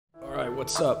Alright,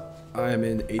 what's up? I am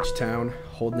in H-Town,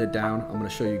 holding it down. I'm going to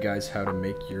show you guys how to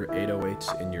make your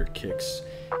 808s and your kicks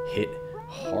hit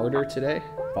harder today.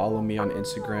 Follow me on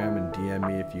Instagram and DM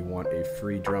me if you want a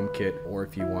free drum kit or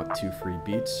if you want 2 free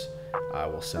beats. I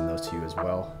will send those to you as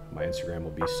well. My Instagram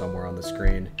will be somewhere on the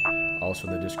screen, also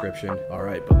in the description.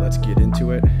 Alright, but let's get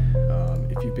into it.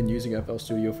 If you've been using FL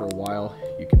Studio for a while,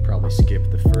 you can probably skip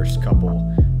the first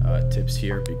couple tips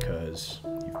here because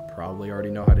you probably already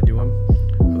know how to do them.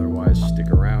 Otherwise, stick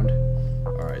around.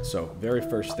 Alright, so very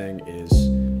first thing is,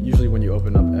 usually when you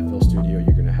open up FL Studio,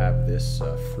 you're going to have this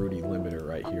fruity limiter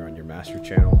right here on your master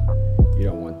channel. You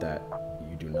don't want that.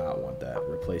 You do not want that.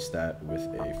 Replace that with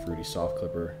a fruity soft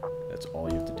clipper. That's all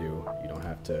you have to do. You don't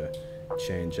have to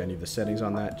change any of the settings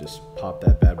on that. Just pop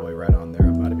that bad boy right on there.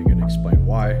 I'm not even going to explain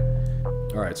why.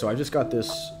 Alright, so I just got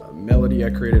this melody I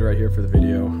created right here for the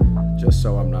video, just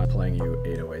so I'm not playing you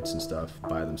 808s and stuff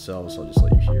by themselves. I'll just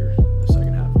let you hear the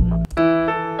second half of it.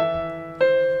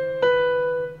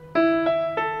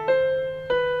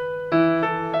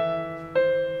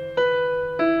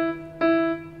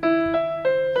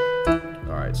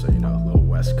 Alright, so you know, little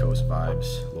West Coast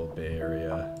vibes, little Bay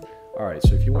Area. Alright,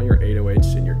 so if you want your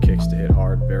 808s and your kicks to hit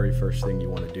hard, very first thing you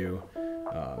want to do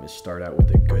is start out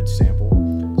with a good sample. So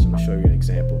I'm going to show you an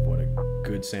example of what a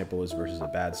good sample is versus a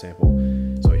bad sample.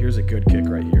 So here's a good kick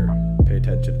right here. Pay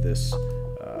attention to this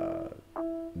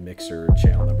mixer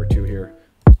channel number 2 here.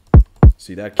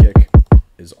 See, that kick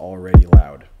is already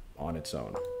loud on its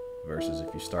own, versus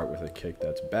if you start with a kick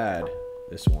that's bad,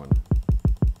 this one,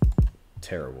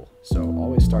 terrible. So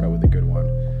always start out with a good one.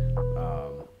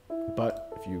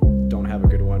 But if you don't have a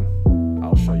good one,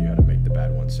 I'll show you how to make the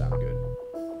bad one sound good.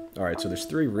 Alright, so there's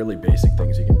 3 really basic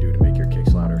things you can do to make your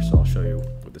kicks louder, so I'll show you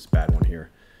with this bad one here.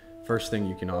 First thing,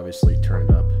 you can obviously turn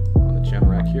it up on the channel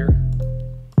rack here.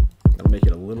 That'll make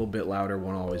it a little bit louder,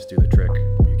 won't always do the trick.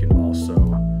 You can also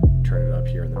turn it up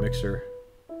here in the mixer,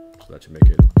 so that should make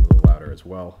it a little louder as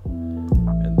well.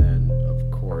 And then, of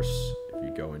course, if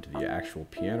you go into the actual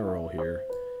piano roll here,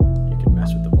 you can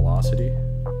mess with the velocity.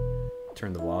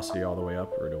 Turn the velocity all the way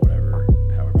up or to whatever,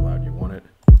 however loud you want it.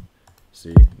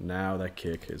 See, now that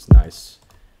kick is nice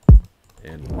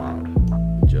and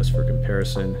loud. Just for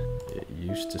comparison, it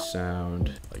used to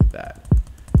sound like that.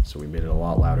 So we made it a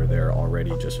lot louder there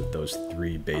already just with those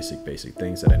 3 basic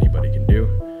things that anybody can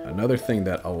do. Another thing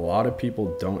that a lot of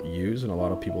people don't use and a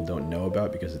lot of people don't know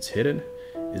about because it's hidden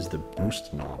is the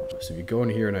boost knob. So if you go in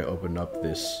here and I open up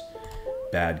this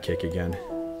bad kick again,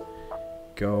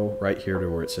 go right here to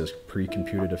where it says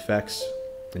pre-computed effects.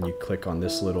 Then you click on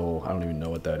this little, I don't even know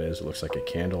what that is. It looks like a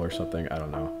candle or something. I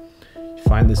don't know. You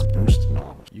find this boost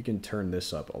knob. You can turn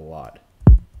this up a lot.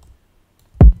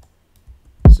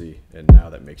 See, and now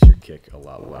that makes your kick a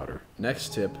lot louder.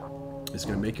 Next tip is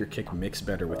going to make your kick mix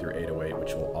better with your 808,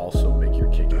 which will also make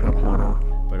your kick even harder,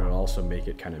 but it'll also make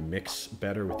it kind of mix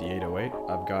better with the 808.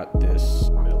 I've got this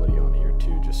melody on here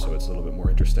too, just so it's a little bit more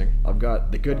interesting. I've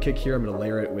got the good kick here. I'm going to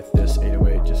layer it with this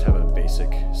 808, just have a basic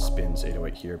spins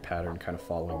 808 here pattern kind of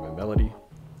following my melody.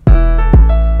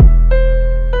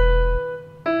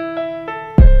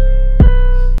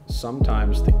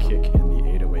 Sometimes the kick and the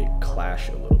 808 clash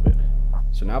a little bit.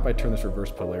 So now if I turn this reverse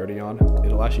polarity on,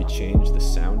 it'll actually change the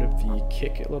sound of the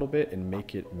kick a little bit and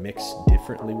make it mix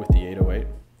differently with the 808.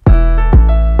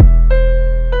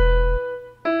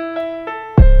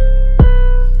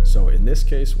 So in this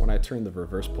case, when I turn the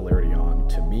reverse polarity on,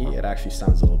 to me it actually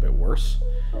sounds a little bit worse.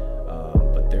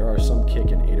 But there are some kick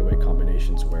and 808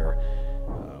 combinations where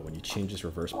when you change this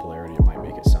reverse polarity, it might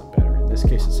make it sound better. In this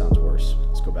case, it sounds worse.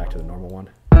 Let's go back to the normal one.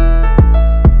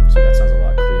 So that sounds a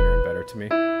lot cleaner and better to me.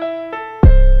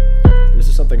 This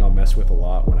is something I'll mess with a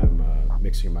lot when I'm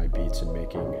mixing my beats and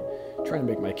trying to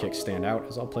make my kicks stand out,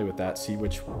 is I'll play with that, see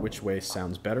which way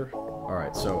sounds better.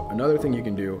 Alright, so another thing you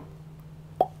can do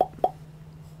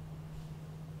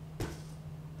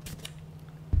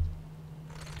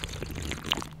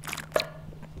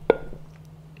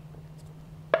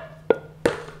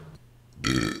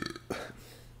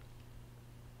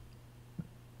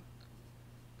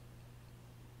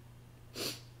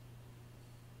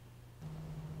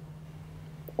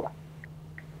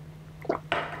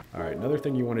Alright, another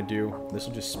thing you want to do, this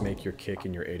will just make your kick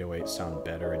and your 808 sound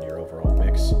better in your overall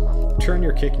mix. Turn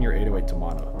your kick and your 808 to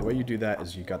mono. The way you do that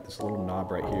is you got this little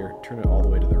knob right here, turn it all the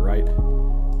way to the right.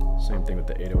 Same thing with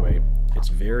the 808. It's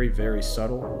very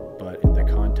subtle, but in the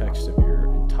context of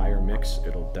your entire mix,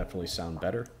 it'll definitely sound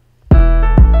better.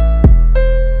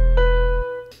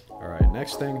 Alright,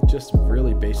 next thing, just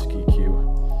really basic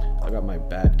EQ. I got my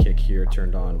bad kick here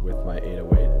turned on with my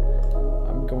 808.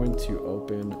 I'm going to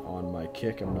open on my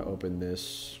kick, I'm going to open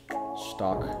this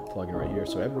stock plugin right here.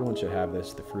 So everyone should have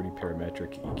this, the Fruity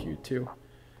Parametric EQ2.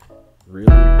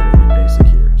 Really, really basic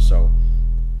here. So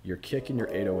your kick and your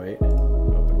 808,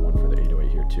 open one for the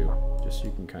 808 here too, just so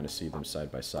you can kind of see them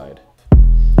side by side.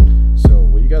 So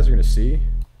what you guys are going to see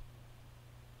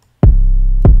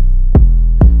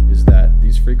is that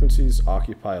these frequencies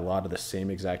occupy a lot of the same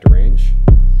exact range,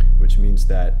 which means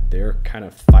that they're kind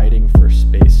of fighting for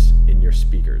space in your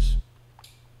speakers.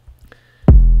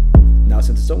 Now,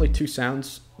 since it's only two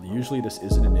sounds, usually this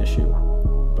isn't an issue,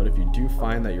 but if you do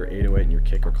find that your 808 and your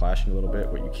kick are clashing a little bit,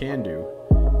 what you can do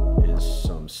is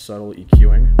some subtle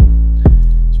EQing.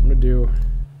 So I'm going to do,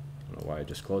 I don't know why I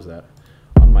just closed that,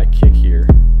 on my kick here,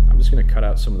 I'm just going to cut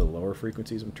out some of the lower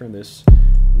frequencies. I'm going to turn this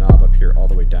knob up here all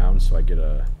the way down so I get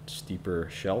a steeper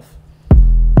shelf.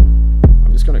 I'm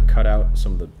just going to cut out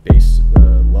some of the bass, the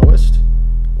lowest.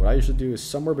 What I usually do is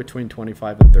somewhere between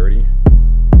 25 and 30.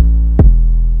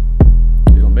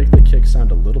 It'll make the kick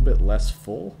sound a little bit less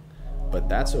full, but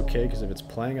that's okay because if it's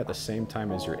playing at the same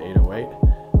time as your 808,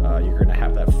 you're going to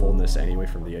have that fullness anyway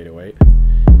from the 808.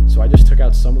 So I just took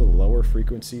out some of the lower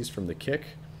frequencies from the kick,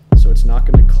 so it's not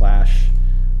going to clash.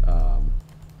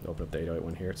 Open up the 808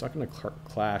 one here. It's not going to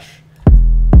clash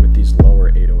with these lower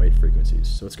 808 frequencies.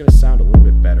 So it's going to sound a little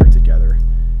bit better together.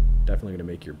 Definitely going to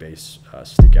make your bass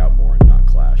stick out more and not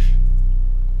clash.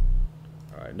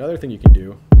 All right, another thing you can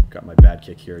do, got my bad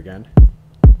kick here again,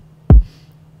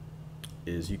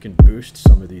 is you can boost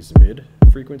some of these mid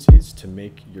frequencies to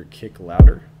make your kick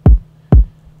louder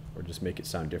or just make it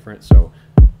sound different. So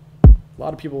a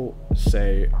lot of people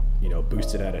say, you know,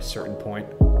 boost it at a certain point.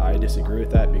 I disagree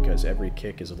with that because every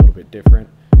kick is a little bit different.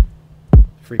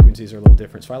 Frequencies are a little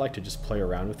different, so I like to just play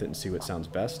around with it and see what sounds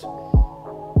best.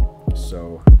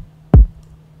 So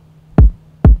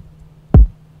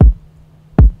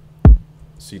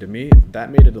see, to me, that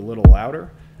made it a little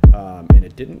louder, and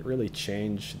it didn't really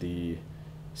change the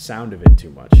sound of it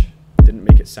too much. It didn't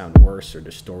make it sound worse or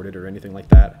distorted or anything like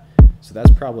that. So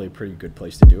that's probably a pretty good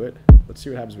place to do it. Let's see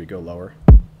what happens if we go lower.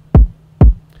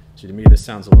 So to me, this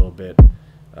sounds a little bit,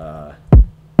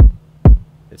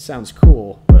 it sounds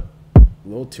cool, but a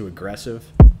little too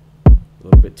aggressive, a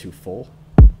little bit too full.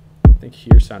 I think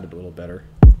here sounded a little better,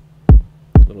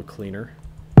 a little cleaner.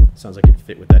 Sounds like it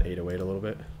fit with that 808 a little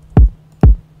bit.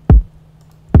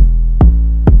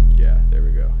 Yeah, there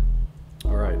we go.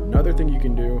 All right, another thing you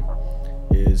can do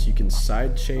is you can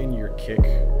sidechain your kick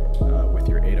with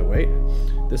your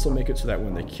 808. This will make it so that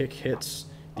when the kick hits,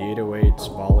 the 808's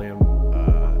volume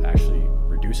actually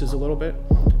reduces a little bit,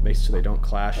 makes it so they don't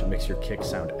clash, and makes your kick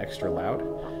sound extra loud.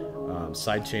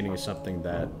 Sidechaining is something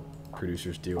that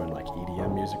producers do in like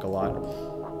EDM music a lot,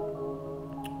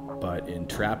 but in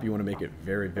trap you want to make it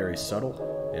very, very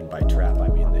subtle, and by trap I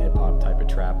mean the hip-hop type of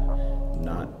trap,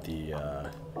 not the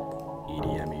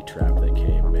EDM-y trap that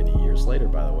came many years later,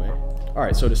 by the way.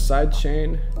 Alright, so to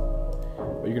sidechain,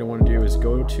 what you're going to want to do is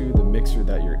go to the mixer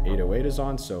that your 808 is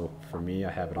on. So for me,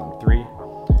 I have it on 3.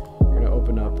 You're going to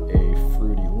open up a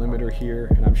Fruity limiter here,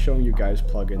 and I'm showing you guys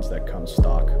plugins that come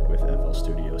stock with FL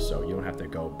Studio, so you don't have to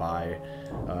go buy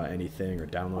anything or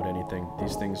download anything.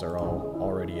 These things are all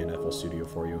already in FL Studio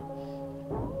for you.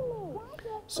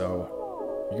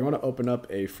 So you want to open up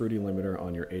a Fruity limiter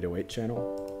on your 808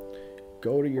 channel.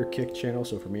 Go to your kick channel.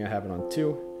 So for me, I have it on 2.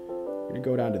 You're going to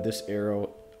go down to this arrow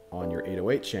on your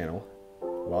 808 channel.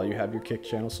 While you have your kick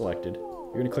channel selected,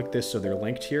 you're going to click this so they're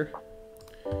linked here.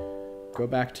 Go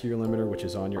back to your limiter, which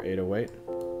is on your 808.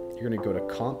 You're going to go to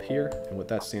comp here, and what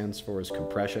that stands for is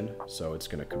compression, so it's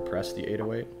going to compress the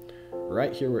 808.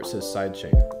 Right here where it says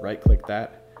sidechain, right click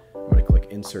that. I'm going to click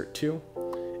insert 2,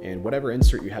 and whatever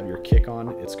insert you have your kick on,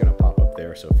 it's going to pop up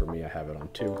there. So for me, I have it on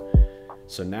 2.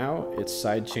 So now it's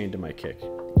sidechained to my kick.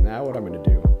 Now what I'm going to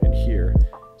do in here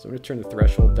is I'm going to turn the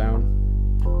threshold down,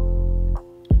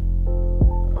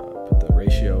 put the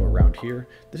ratio around here.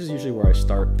 This is usually where I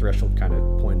start. Threshold kind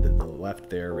of pointed to the left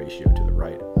there, ratio to the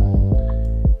right.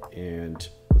 And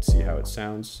let's see how it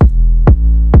sounds.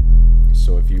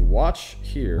 So if you watch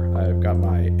here, I've got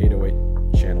my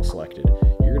 808 channel selected.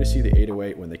 You're going to see the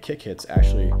 808 when the kick hits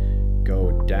actually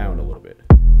go down a little bit.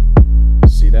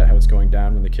 See that, how it's going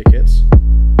down when the kick hits?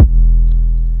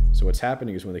 So what's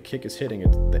happening is when the kick is hitting,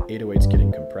 the 808's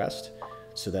getting compressed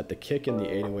so that the kick and the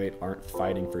 808 aren't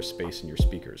fighting for space in your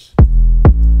speakers.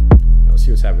 Now let's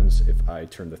see what happens if I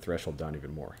turn the threshold down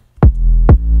even more.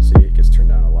 See, it gets turned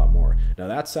down a lot more. Now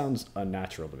that sounds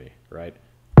unnatural to me, right?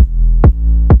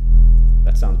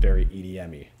 That sounds very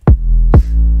EDM-y.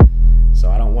 So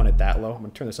I don't want it that low. I'm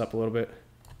going to turn this up a little bit.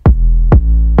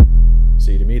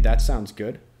 See, to me, that sounds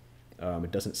good.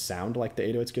 It doesn't sound like the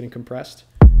 808's getting compressed.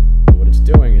 But what it's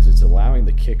doing is it's allowing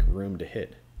the kick room to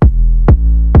hit.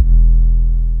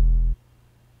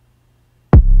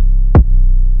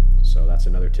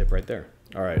 another tip right there.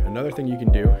 All right, another thing you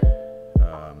can do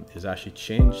is actually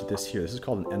change this here. This is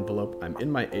called an envelope. I'm in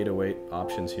my 808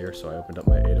 options here, so I opened up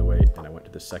my 808 and I went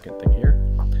to the second thing here.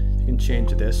 You can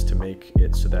change this to make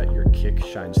it so that your kick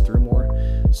shines through more.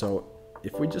 So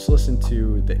if we just listen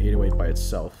to the 808 by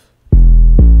itself,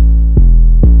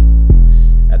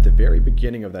 at the very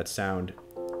beginning of that sound,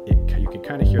 you can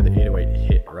kind of hear the 808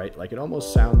 hit, right? Like it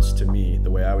almost sounds to me, the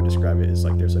way I would describe it is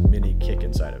like there's a mini kick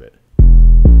inside of it.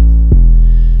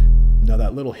 Now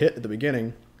that little hit at the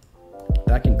beginning,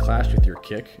 that can clash with your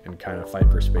kick and kind of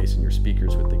fight for space in your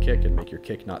speakers with the kick and make your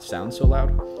kick not sound so loud.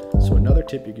 So another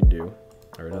tip you can do,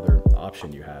 or another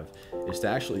option you have, is to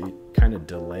actually kind of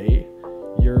delay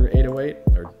your 808,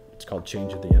 or it's called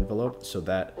change of the envelope, so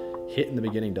that hit in the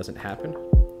beginning doesn't happen.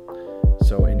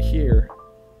 So in here,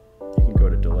 you can go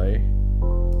to delay,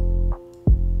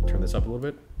 turn this up a little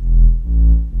bit.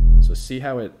 So see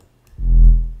how it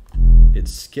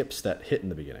skips that hit in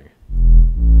the beginning.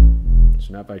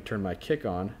 So now if I turn my kick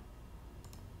on,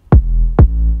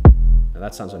 now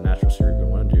that sounds unnatural, so what you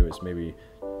want to do is maybe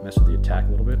mess with the attack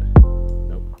a little bit.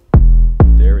 Nope.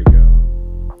 There we go.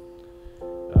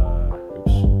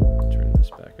 Oops. Turn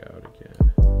this back out again.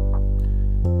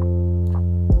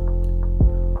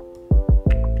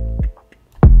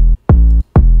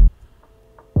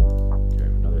 Okay,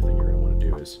 another thing you're going to want to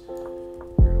do is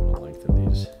you're going to want to lengthen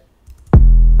these.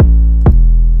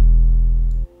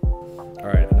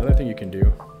 Alright, another thing you can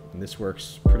do, and this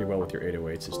works pretty well with your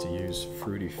 808s, is to use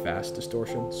fruity fast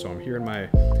distortion. So I'm here in my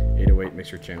 808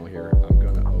 mixer channel here. I'm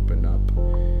going to open up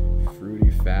fruity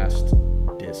fast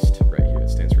dist right here. It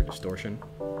stands for distortion.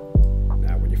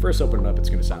 Now when you first open it up, it's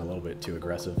going to sound a little bit too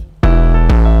aggressive, so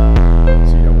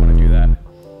you don't want to do that.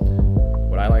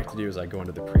 What I like to do is I go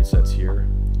into the presets here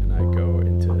and I go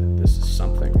into this is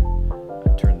something. I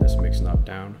turn this mix knob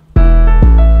down.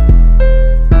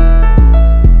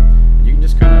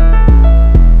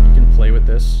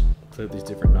 Play with these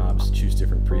different knobs, choose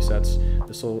different presets.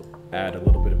 This will add a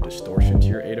little bit of distortion to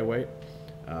your 808.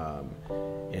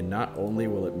 And not only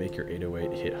will it make your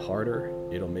 808 hit harder,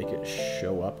 it'll make it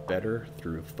show up better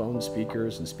through phone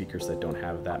speakers and speakers that don't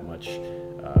have that much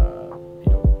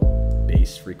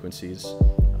bass frequencies.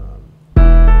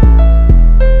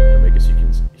 It'll make it so you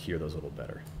can hear those a little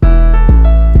better.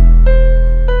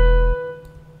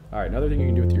 Alright, another thing you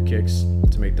can do with your kicks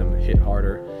to make them hit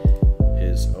harder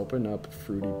is open up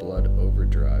Fruity Blood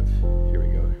Overdrive. Here we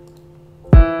go.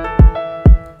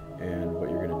 And what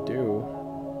you're going to do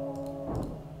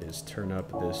is turn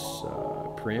up this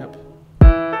preamp.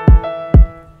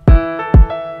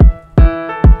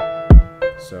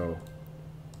 So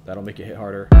that'll make it hit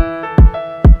harder.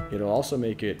 It'll also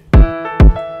make it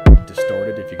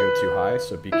distorted if you go too high,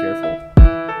 so be careful.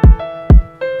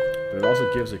 But it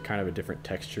also gives it kind of a different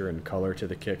texture and color to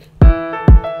the kick.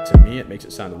 To me, it makes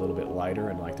it sound a little bit lighter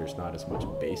and like there's not as much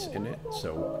bass in it.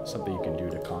 So something you can do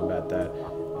to combat that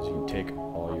is you can take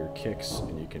all your kicks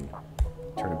and you can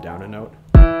turn them down a note,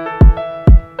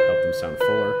 help them sound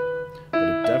fuller. But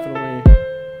it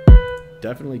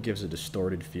definitely gives a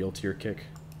distorted feel to your kick.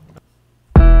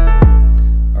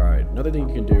 Alright, another thing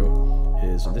you can do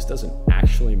is, this doesn't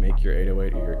actually make your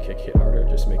 808 or your kick hit harder, it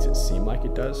just makes it seem like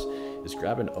it does, is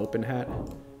grab an open hat,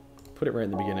 put it right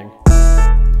in the beginning,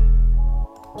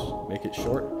 make it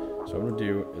short. So what I'm going to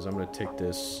do is I'm going to take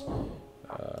this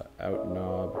out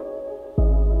knob.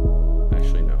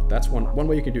 Actually, no. That's one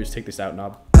way you can do is take this out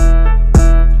knob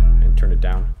and turn it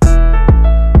down.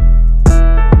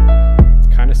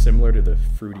 Kind of similar to the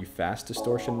fruity fast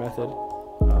distortion method.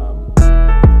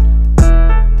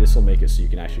 This will make it so you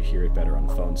can actually hear it better on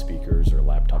phone speakers or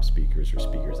laptop speakers or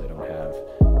speakers that don't have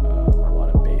a lot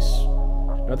of bass.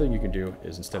 Another thing you can do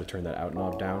is, instead of turning that out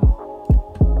knob down,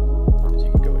 is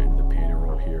you can go into the pan and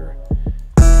roll here,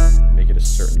 make it a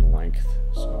certain length.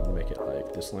 So I'm going to make it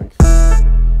like this length,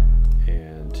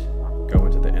 and go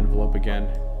into the envelope again,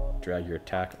 drag your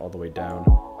attack all the way down,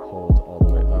 hold all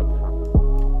the way up,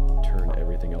 turn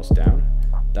everything else down.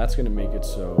 That's going to make it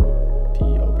so the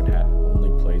open hat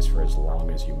only plays for as long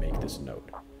as you make this note.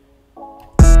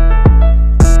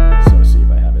 So see, if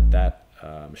I have it that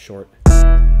short,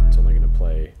 it's only going to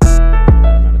play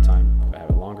that amount of time. If I have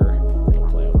it longer, it'll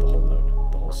play out the whole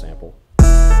note, the whole sample.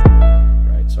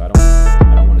 Right? So I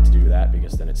don't want it to do that,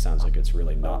 because then it sounds like it's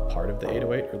really not part of the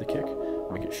 808 or the kick.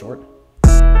 Make it short.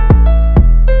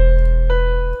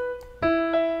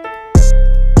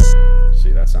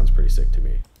 See, that sounds pretty sick to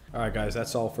me. Alright guys,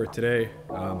 that's all for today.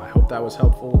 I hope that was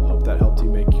helpful. Hope that helped you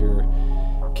make your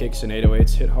kicks and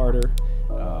 808s hit harder.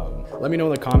 Let me know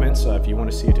in the comments if you want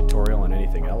to see a tutorial on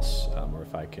anything else, or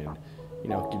if I can,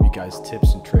 give you guys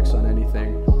tips and tricks on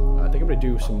anything. think I'm gonna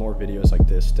do some more videos like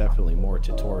this, definitely more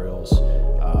tutorials,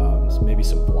 maybe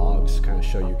some vlogs, kind of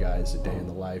show you guys a day in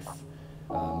the life,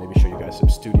 maybe show you guys some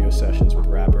studio sessions with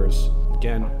rappers.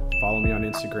 Again, follow me on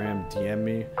Instagram, DM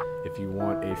me if you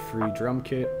want a free drum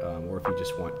kit, or if you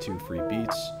just want 2 free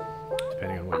beats,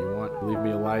 depending on what you want. Leave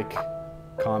me a like,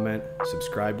 comment,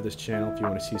 subscribe to this channel if you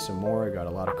want to see some more. I got a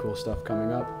lot of cool stuff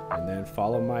coming up. And then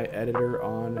follow my editor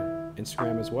on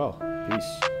Instagram as well.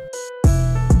 Peace.